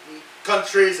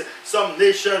countries, some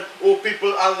nation, people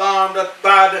alarmed at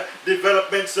bad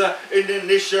developments in the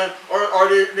nation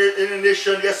in the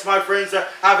nation. Yes, my friends,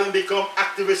 having become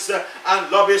activists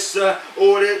and lobbyists,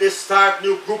 they start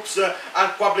new groups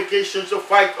and publications to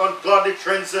fight ungodly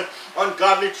trends,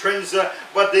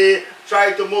 but they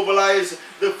try to mobilize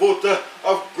the vote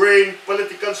of gain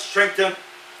political strength.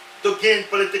 To gain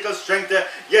political strength.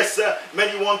 Yes,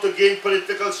 many want to gain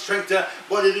political strength,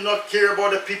 but they do not care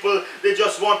about the people. They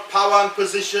just want power and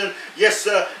position. Yes,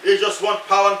 they just want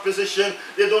power and position.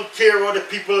 They don't care about the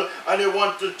people, and they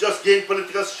want to just gain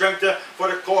political strength for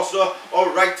the cause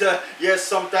or right. Yes,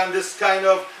 sometimes this kind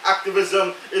of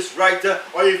activism is right,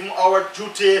 or even our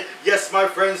duty. Yes, my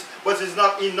friends, but it's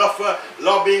not enough.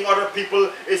 Lobbying other people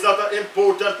is not an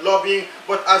important lobbying,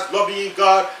 but as lobbying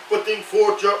God, putting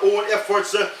forth your own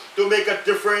efforts to make a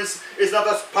difference is not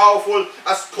as powerful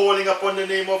as calling upon the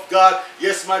name of God.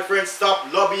 Yes, my friends,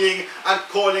 stop lobbying and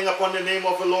calling upon the name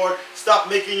of the Lord. Stop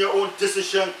making your own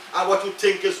decision and what you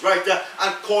think is right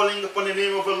and calling upon the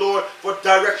name of the Lord for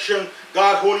direction.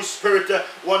 God, Holy Spirit,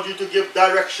 want you to give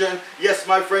direction. Yes,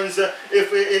 my friends,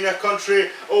 if in a country,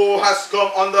 has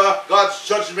come under God's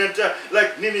judgment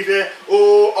like Nineveh,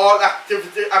 all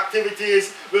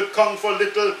activities will come for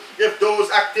little if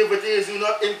those activities do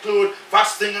not include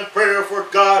fasting and prayer for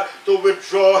God to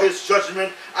withdraw His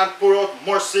judgment and pour out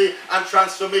mercy and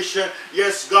transformation.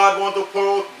 Yes, God wants to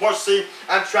pour out mercy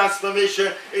and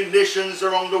transformation in nations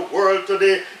around the world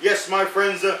today. Yes, my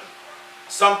friends,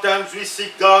 sometimes we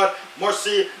seek God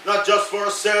mercy not just for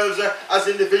ourselves as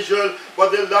individuals,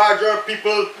 but the larger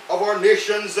people of our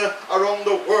nations around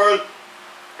the world,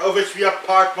 of which we are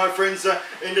part, my friends.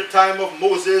 In the time of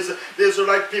Moses, the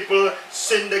Israelite people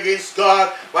sinned against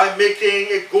God by making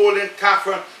a golden calf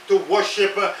to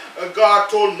worship. God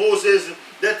told Moses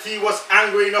that He was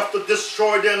angry enough to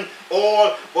destroy them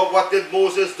all. But what did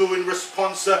Moses do in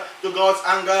response to God's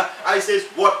anger? I says,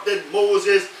 what did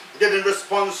Moses did in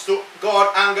response to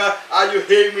God's anger? Are you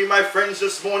hearing me, my friends,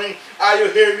 this morning? Are you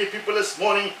hearing me, people, this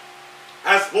morning?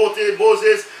 As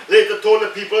Moses later told the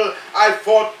people, I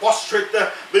fought prostrate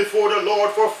before the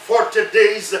Lord for 40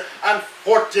 days and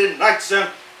 40 nights.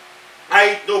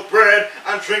 I eat no bread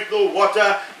and drink no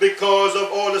water because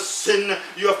of all the sin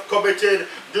you have committed,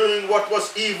 doing what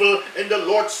was evil in the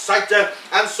Lord's sight,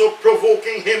 and so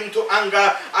provoking Him to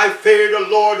anger. I fear the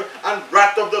Lord and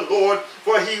wrath of the Lord,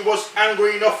 for He was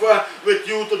angry enough with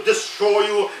you to destroy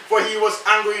you. For He was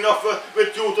angry enough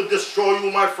with you to destroy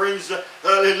you, my friends.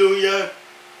 Hallelujah.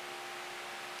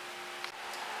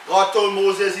 God told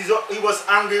Moses He was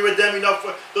angry with them enough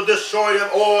to destroy them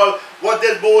all. What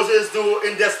did Moses do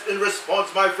in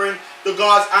response, my friend, to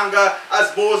God's anger?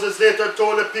 As Moses later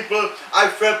told the people, I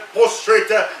fell prostrate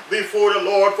before the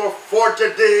Lord for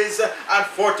 40 days and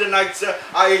 40 nights.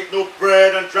 I ate no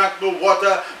bread and drank no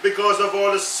water because of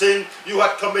all the sin you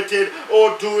had committed,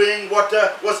 or doing what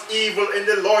was evil in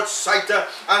the Lord's sight,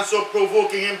 and so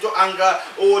provoking Him to anger.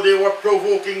 They were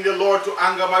provoking the Lord to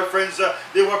anger, my friends.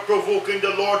 They were provoking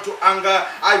the Lord to anger.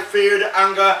 I fear the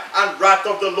anger and wrath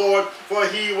of the Lord, for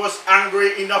he was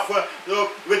angry enough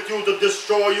with you to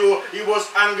destroy you. He was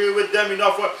angry with them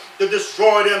enough to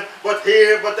destroy them. But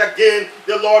again,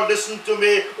 the Lord listened to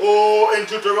me. Oh, in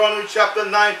Deuteronomy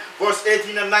chapter 9, verse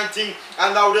 18 and 19.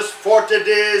 And now this 40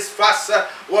 days fast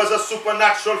was a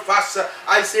supernatural fast.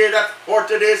 I say that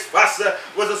 40 days fast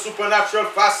was a supernatural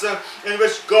fast in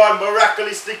which God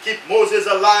miraculously keep Moses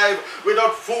alive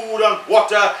without food and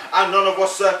water, and none of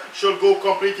us shall go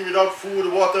completely without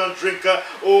food, water and drink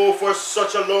for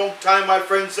such a long time, my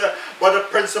friends. But the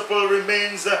principle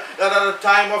remains that at a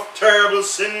time of terrible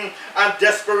sin and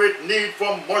desperate need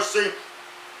for mercy,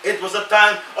 it was a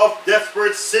time of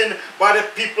desperate sin by the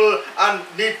people and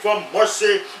need for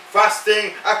mercy.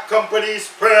 Fasting accompanies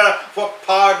prayer for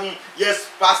pardon. Yes,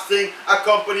 fasting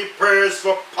accompanies prayers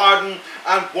for pardon.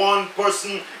 And one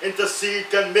person intercede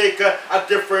can make a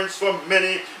difference for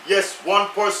many. Yes, one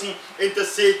person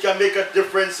intercede can make a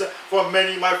difference for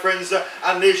many, my friends.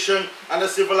 A nation and a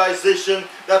civilization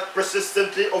that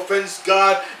persistently offends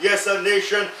God. Yes, a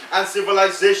nation and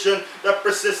civilization that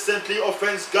persistently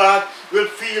offends God will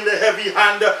feel the heavy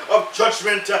hand of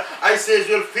judgment. I say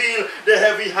will feel the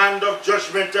heavy hand of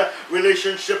judgment.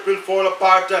 Relationship will fall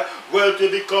apart. Wealth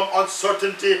will become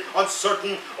uncertain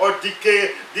or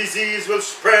decay. Disease will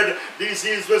spread.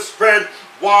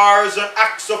 Wars and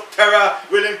acts of terror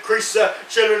will increase.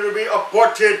 Children will be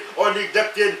aborted or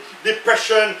neglected.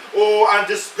 Depression, and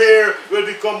despair will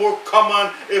become more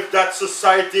common if that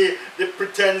society that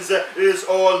pretends it is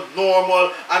all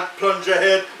normal and plunge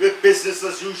ahead with business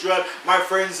as usual. My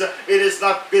friends, it is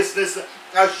not business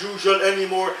as usual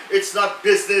anymore. It's not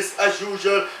business as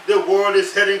usual. The world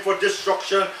is heading for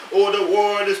destruction. The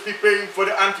world is preparing for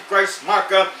the Antichrist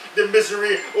marker. The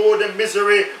misery, the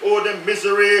misery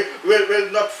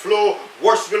will not flow.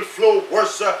 Worse will flow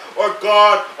worse. Or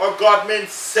God may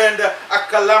send a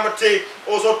calamity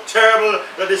so terrible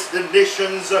that is the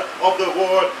nations of the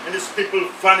world and its people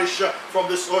vanish from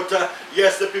this earth.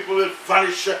 Yes, the people will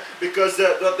vanish because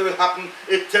that will happen.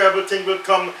 A terrible thing will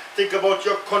come. Think about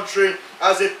your country.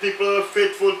 As if people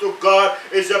faithful to God.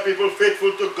 Is your people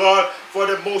faithful to God for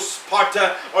the most part?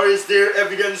 Or is there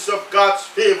evidence of God's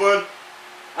favor?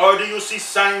 Or do you see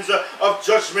signs of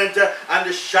judgment and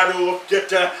the shadow of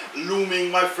death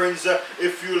looming, my friends?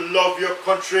 If you love your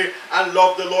country and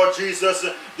love the Lord Jesus,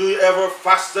 do you ever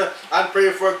fast and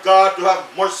pray for God to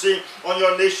have mercy on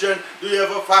your nation? Do you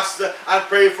ever fast and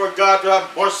pray for God to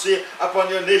have mercy upon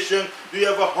your nation? Do you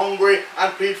ever hungry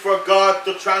and plead for God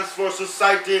to transform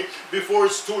society before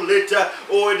it's too late?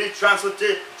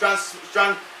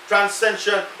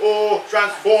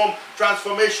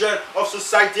 Transformation of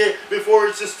society before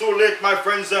it is too late, my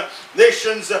friends.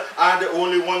 Nations are the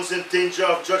only ones in danger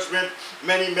of judgment.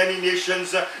 Many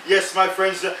nations, yes, my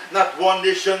friends, not one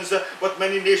nation, but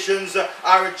many nations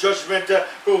are in judgment,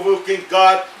 provoking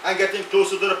God and getting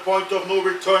closer to the point of no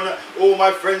return. Oh, my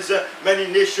friends,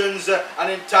 many nations and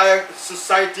entire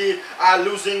society are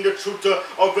losing the truth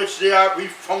of which they are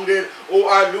refounded,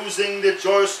 or are losing the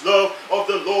joyous love of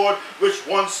the Lord which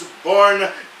once burned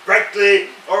brightly,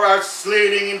 or are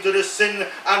sliding into the sin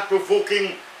and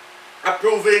approving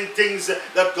things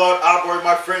that God abhors,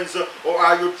 my friends. Or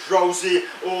are you drowsy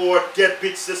or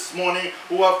deadbeats this morning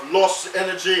who have lost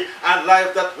energy and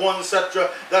life that once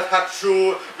that had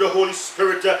through the Holy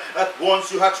Spirit, that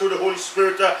once you had through the Holy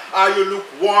Spirit? Are you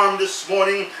lukewarm this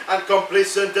morning and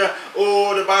complacent?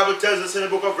 The Bible tells us in the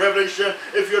book of Revelation,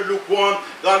 if you're lukewarm,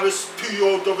 God will spew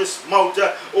you out of his mouth.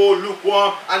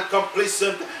 Lukewarm and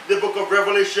complacent. The book of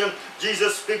Revelation,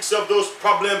 Jesus speaks of those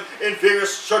problems in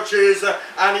various churches,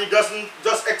 and he doesn't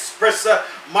just express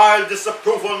mild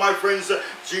disapproval, my friends.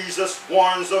 Jesus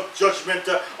warns of judgment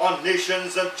on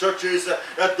nations and churches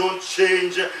that don't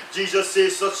change. Jesus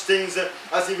says such things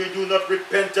as, if you do not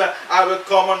repent, I will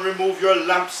come and remove your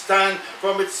lampstand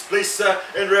from its place.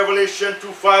 In Revelation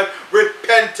 2:5,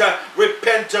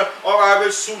 repent, or I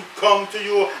will soon come to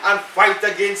you and fight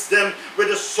against them with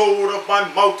the sword of my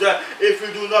mouth. If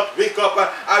you do not wake up,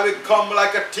 I will come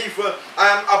like a thief. I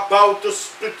am about to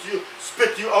spit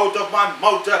you out of my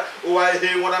mouth. I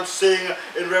hear what I'm saying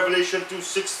in Revelation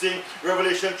 2:16,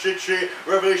 Revelation 3:3,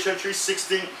 Revelation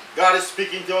 3:16. God is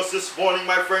speaking to us this morning,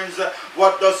 my friends.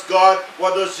 What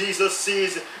does Jesus see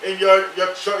in your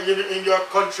church, in your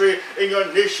country, in your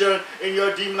nation, in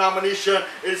your denomination?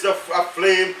 Is a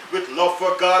flame with love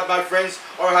for God, my friends,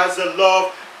 or has the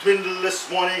love dwindled this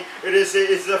morning? Is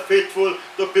a faithful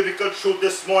to biblical truth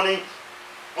this morning?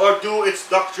 Or do its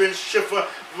doctrines shift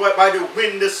by the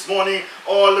wind this morning?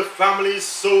 All the families,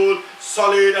 soul,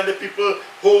 solid, and the people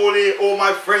holy, oh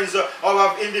my friends, or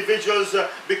have individuals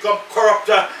become corrupt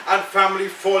and family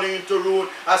falling into ruin,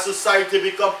 as society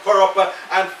become corrupt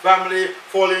and family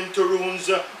falling into ruins.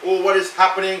 Oh, what is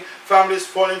happening? Families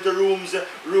falling into ruins,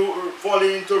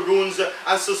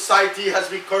 and society has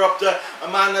been corrupt. A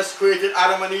man has created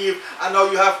Adam and Eve, and now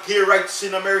you have gay rights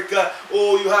in America.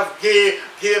 Oh, you have gay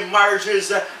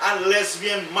marriages and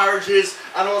lesbian marriages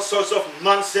and all sorts of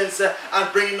nonsense,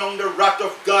 and bringing on the wrath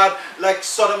of God like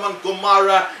Sodom and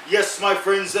Gomorrah. Yes, my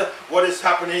friends, what is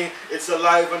happening? It's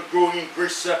alive and growing in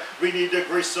grace. We need the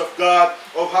grace of God,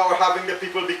 of how having the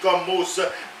people become most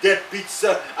deadbeats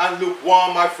and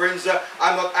lukewarm, my friends.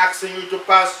 I'm not asking you to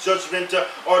pass judgment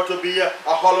or to be a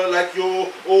hollow like you.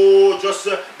 Oh, just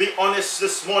be honest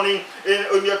this morning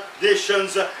in your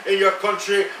nations, in your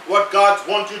country, what God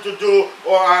wants you to do.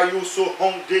 Or are you so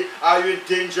hungry? Are you in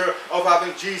danger of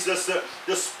having Jesus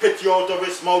to spit you out of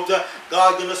his mouth?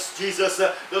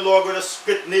 The Lord gonna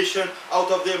spit nation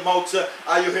out of their mouth.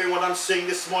 Are you hearing what I'm saying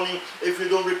this morning? If you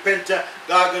don't repent,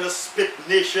 God gonna spit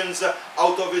nations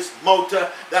out of his mouth.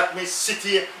 That means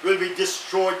city will be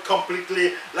destroyed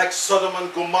completely like Sodom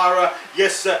and Gomorrah.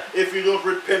 Yes, if you don't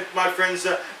repent, my friends,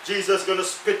 Jesus is going to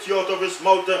spit you out of his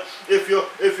mouth. If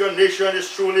your nation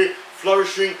is truly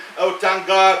flourishing, oh, thank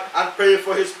God and pray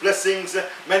for his blessings.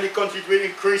 Many countries will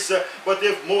increase, but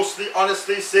if mostly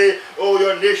honestly say, oh,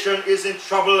 your nation is in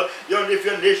trouble, if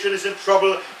your nation is in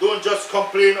trouble, don't just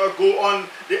complain or go on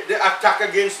the attack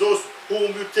against those whom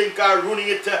you think are ruining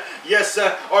it,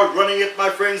 or running it, my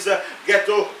friends.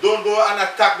 Don't go and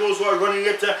attack those who are running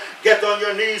it. Get on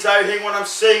your knees. Are you hearing what I'm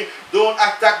saying? Don't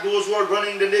attack those who are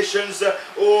running the nations.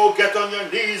 Oh, get on your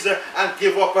knees and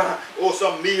give up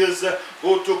some meals.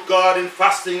 Go to God in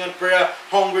fasting and prayer,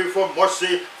 hungry for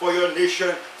mercy for your nation,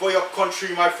 for your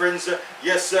country, my friends.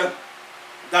 Yes,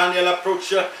 Daniel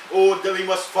approach. We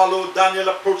must follow Daniel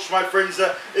approach, my friends.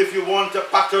 If you want a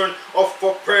pattern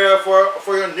for prayer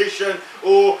for your nation,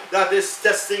 that is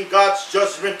testing God's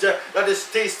judgment, that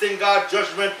is tasting God's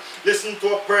judgment, listen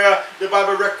to a prayer the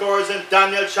Bible records in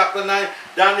Daniel chapter 9.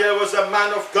 Daniel was a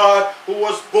man of God who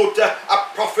was both a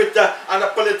prophet and a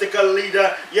political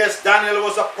leader. Yes, Daniel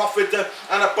was a prophet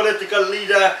and a political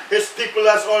leader. His people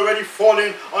has already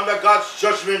fallen under God's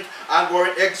judgment and were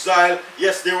in exile.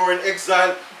 Yes, they were in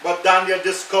exile. But Daniel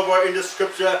discovered in the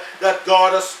scripture that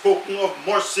God has spoken of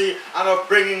mercy and of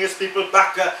bringing his people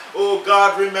back.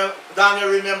 Daniel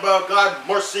remember God's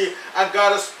mercy, and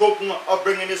God has spoken of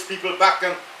bringing his people back.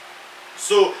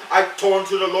 So I turn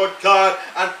to the Lord God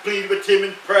and plead with him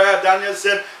in prayer. Daniel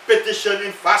said, petition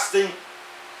in fasting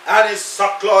and in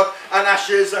sackcloth and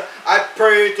ashes. I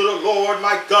pray to the Lord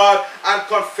my God and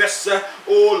confess,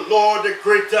 O Lord, the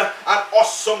great and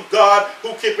awesome God,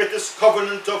 who keepeth his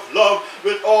covenant of love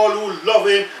with all who love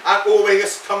him and obey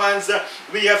his commands.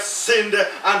 We have sinned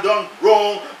and done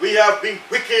wrong. We have been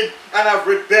wicked and have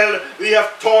rebelled. We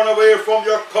have torn away from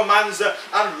your commands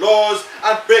and laws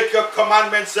and break your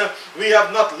commandments. We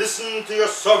have not listened to your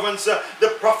servants,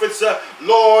 the prophets.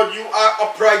 Lord, you are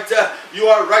upright, you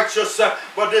are righteous,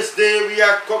 but this day we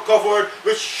are covered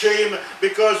with shame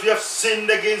because we have sinned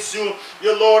against you.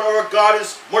 Your Lord our God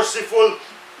is merciful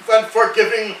and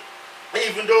forgiving.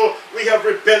 Even though we have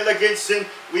rebelled against him,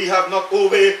 we have not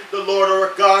obeyed the Lord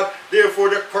our God. Therefore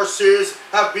the curses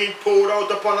have been poured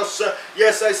out upon us.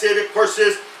 Yes, I say the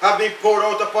curses have been poured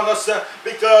out upon us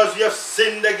because we have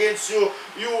sinned against you.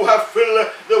 You have filled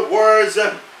the words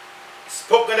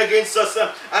spoken against us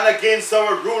and against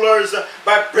our rulers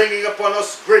by bringing upon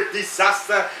us great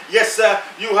disaster. Yes,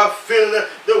 you have filled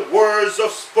the words of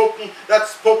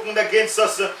spoken against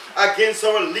us, against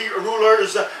our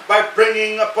rulers by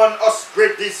bringing upon us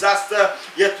great disaster.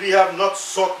 Yet we have not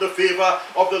sought the favor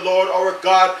of the Lord our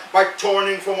God by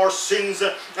turning from our sins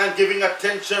and giving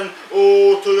attention,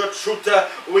 to your truth.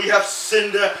 We have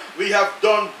sinned, we have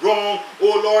done wrong,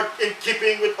 O Lord, in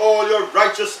keeping with all your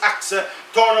righteous acts.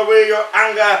 Turn away your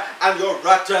anger and your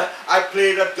wrath. I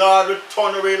pray that God will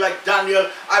turn away like Daniel.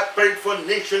 I prayed for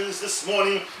nations this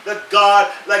morning that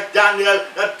God, like Daniel,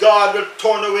 that God will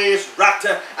turn away his wrath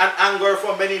and anger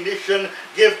from many nations.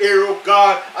 Give ear, O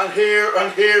God, and hear,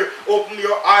 open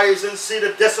your eyes and see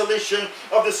the desolation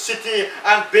of the city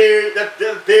and bear that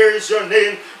there is your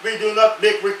name. We do not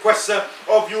make requests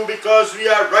of you because we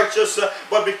are righteous,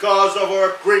 but because of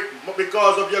your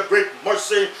great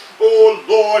mercy. Oh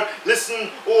Lord, listen.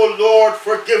 Oh Lord,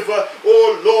 forgive.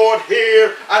 Oh Lord,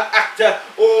 hear and act.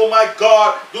 Oh my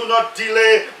God, do not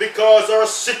delay, because our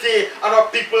city and our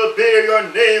people bear your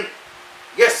name.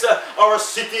 Yes, our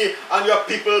city and your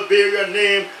people bear your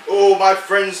name. Oh, my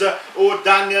friends. Oh,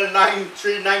 Daniel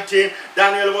 9:3-19.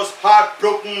 Daniel was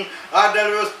heartbroken.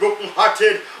 Daniel was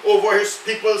broken-hearted over his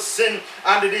people's sin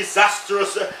and the disaster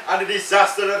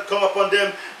that come upon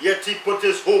them. Yet he put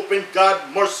his hope in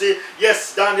God's mercy.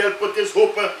 Yes, Daniel put his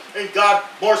hope in God's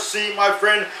mercy, my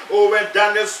friend. Oh, when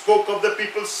Daniel spoke of the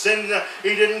people's sin,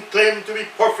 he didn't claim to be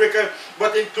perfect,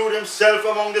 but include himself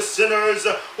among the sinners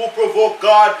who provoke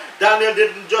God. Daniel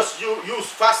didn't just use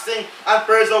fasting and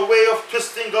prayer as a way of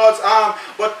twisting God's arm,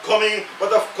 but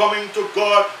of coming to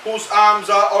God, whose arms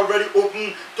are already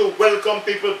open to welcome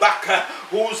people back,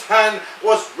 whose hand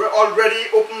was already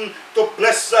open to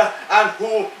bless, and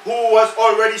who has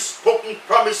already spoken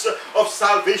promise of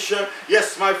salvation.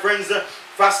 Yes, my friends,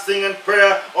 fasting and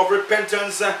prayer of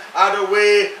repentance are the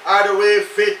way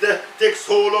faith takes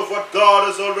hold of what God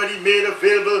has already made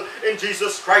available in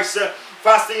Jesus Christ.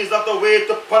 Fasting is not the way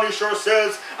to punish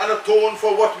ourselves and atone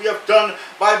for what we have done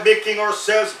by making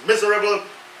ourselves miserable.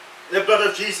 The blood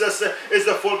of Jesus is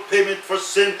the full payment for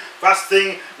sin.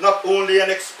 Fasting, not only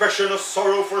an expression of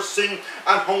sorrow for sin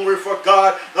and hunger for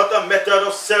God, not a method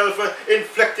of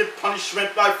self-inflicted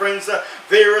punishment, my friends.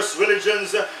 Various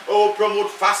religions promote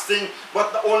fasting,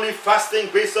 but only fasting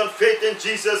based on faith in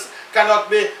Jesus cannot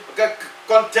be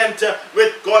content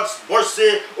with God's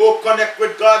mercy. Oh, connect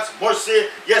with God's mercy.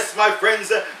 Yes, my friends,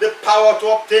 the power to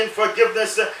obtain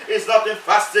forgiveness is not in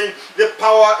fasting. The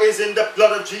power is in the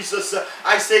blood of Jesus.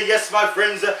 I say yes, my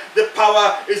friends, the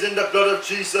power is in the blood of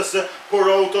Jesus, poured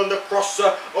out on the cross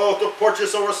to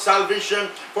purchase our salvation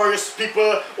for his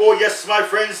people. Oh yes, my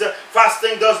friends,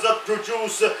 fasting does not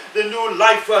produce the new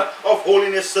life of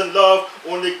holiness and love.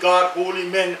 Only God, holy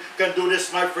men can do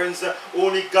this, my friends.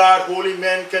 Only God, holy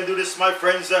men can do this, my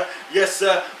friends. Yes,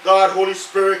 God, Holy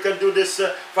Spirit can do this.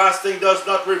 Fasting does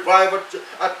not revive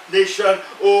a nation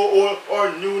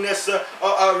or newness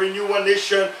or renew a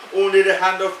nation. Only the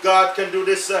hand of God can do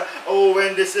this.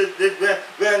 When this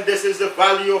is the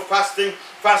value of fasting.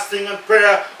 Fasting and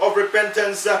prayer of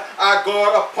repentance are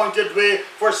God-appointed way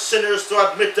for sinners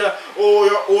to admit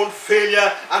your own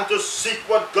failure and to seek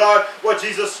what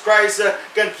Jesus Christ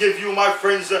can give you, my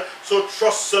friends. So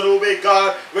trust and obey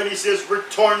God when he says,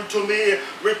 return to me,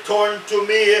 return to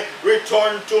me,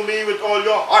 return to me with all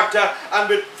your heart, and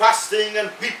with fasting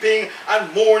and weeping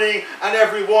and mourning, and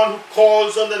everyone who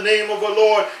calls on the name of the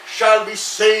Lord shall be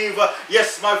saved.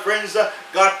 Yes, my friends,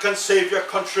 God can save your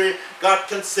country, God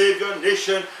can save your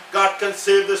nation, God can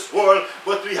save this world,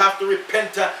 but we have to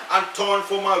repent and turn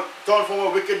from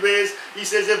our wicked ways. He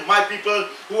says, if my people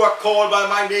who are called by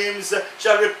my names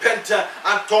shall repent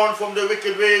and turn from the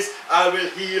wicked ways, I will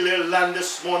heal their land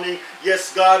this morning.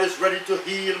 Yes, God is ready to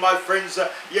heal, my friends.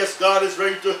 Yes, God is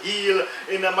ready to heal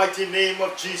in the mighty name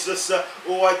of Jesus.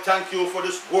 Oh, I thank you for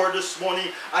this word this morning,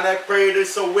 and I pray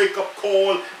this a wake-up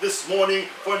call this morning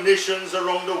for nations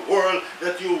around the world,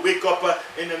 that you wake up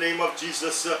in the name of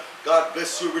Jesus. God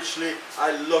bless you richly.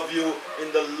 I love you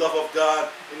in the love of God.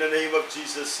 In the name of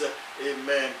Jesus.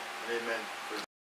 Amen. Amen.